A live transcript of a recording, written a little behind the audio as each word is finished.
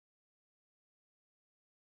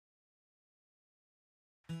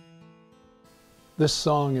This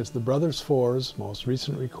song is the Brothers Four's most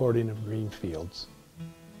recent recording of Greenfields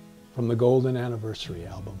from the Golden Anniversary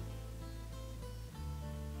album.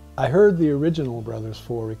 I heard the original Brothers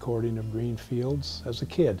Four recording of Greenfields as a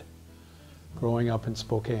kid, growing up in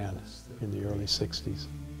Spokane in the early 60s.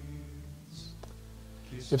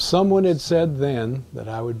 If someone had said then that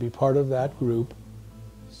I would be part of that group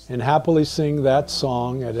and happily sing that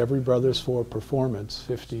song at every Brothers Four performance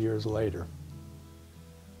 50 years later,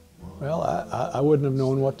 well, I wouldn't have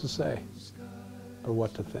known what to say or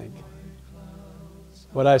what to think.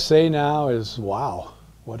 What I say now is, wow,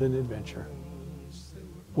 what an adventure.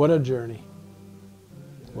 What a journey.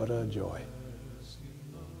 What a joy.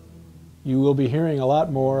 You will be hearing a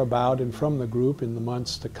lot more about and from the group in the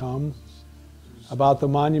months to come, about the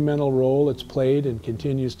monumental role it's played and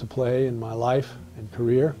continues to play in my life and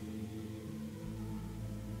career.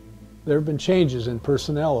 There have been changes in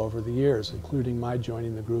personnel over the years, including my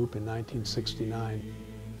joining the group in 1969,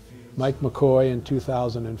 Mike McCoy in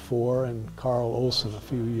 2004, and Carl Olson a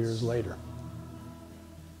few years later.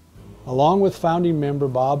 Along with founding member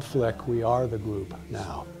Bob Flick, we are the group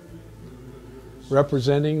now,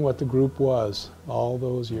 representing what the group was all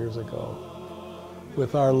those years ago,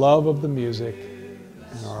 with our love of the music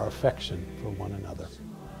and our affection for one another.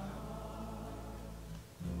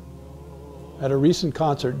 At a recent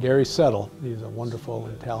concert, Gary Settle, he's a wonderful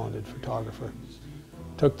and talented photographer,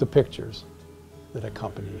 took the pictures that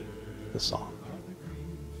accompany the song.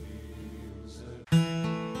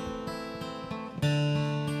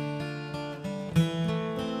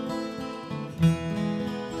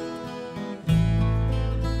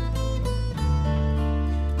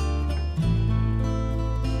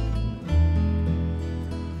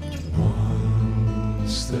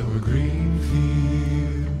 Once there were green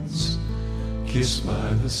fields kissed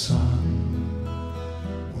by the sun.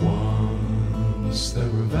 Once there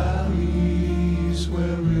were valleys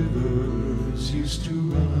where rivers used to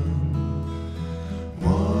run.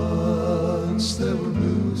 Once there were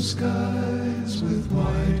blue skies with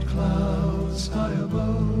white clouds high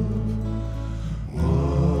above.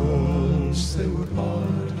 Once they were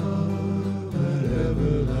part of that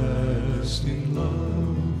everlasting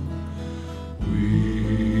love.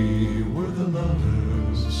 We were the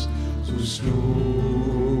lovers who strolled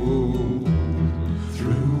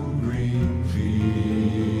through Greenfields.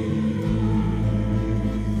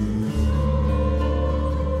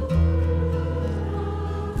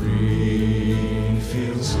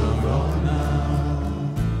 Greenfields are gone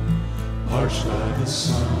now, parched by the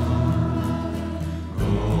sun,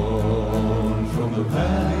 gone from the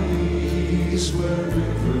valleys where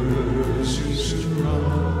rivers used to run,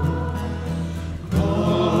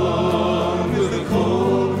 gone with the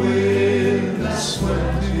cold wind that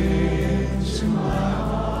swept into my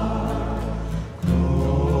heart,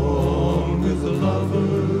 gone with the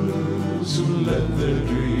lovers who let their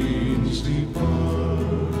dreams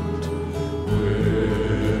depart.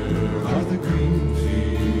 Where are the green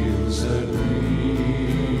fields that we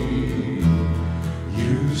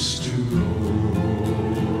used to roam?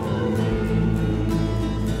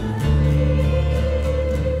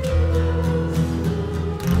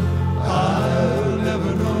 I'll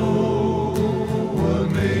never know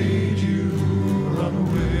what made you run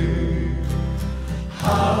away.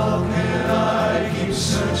 How can I keep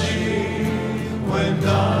searching when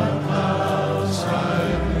dark clouds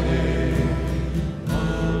hide the day?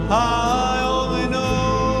 I only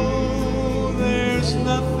know there's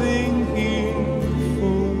nothing here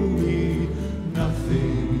for me,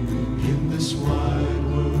 nothing in this wide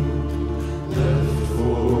world left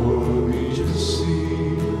for me to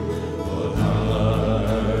see. But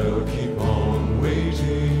I'll keep on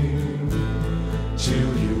waiting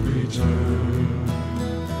till